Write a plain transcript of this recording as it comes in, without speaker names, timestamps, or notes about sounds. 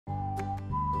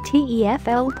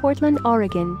TEFL, Portland,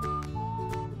 Oregon.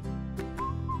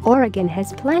 Oregon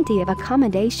has plenty of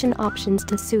accommodation options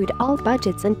to suit all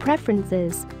budgets and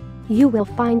preferences. You will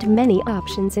find many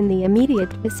options in the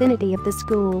immediate vicinity of the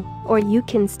school, or you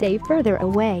can stay further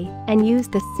away and use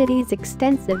the city's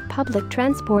extensive public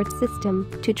transport system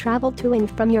to travel to and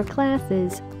from your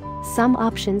classes. Some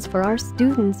options for our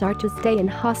students are to stay in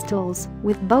hostels,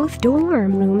 with both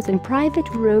dorm rooms and private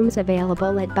rooms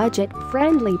available at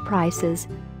budget-friendly prices.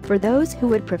 For those who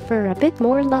would prefer a bit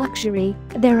more luxury,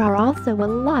 there are also a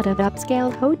lot of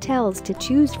upscale hotels to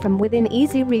choose from within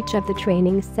easy reach of the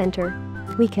training center.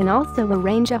 We can also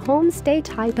arrange a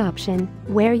homestay-type option,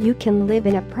 where you can live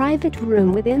in a private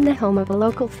room within the home of a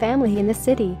local family in the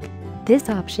city. This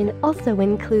option also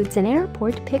includes an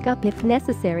airport pickup if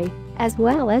necessary, as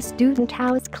well as student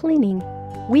house cleaning.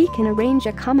 We can arrange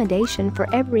accommodation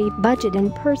for every budget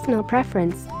and personal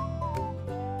preference.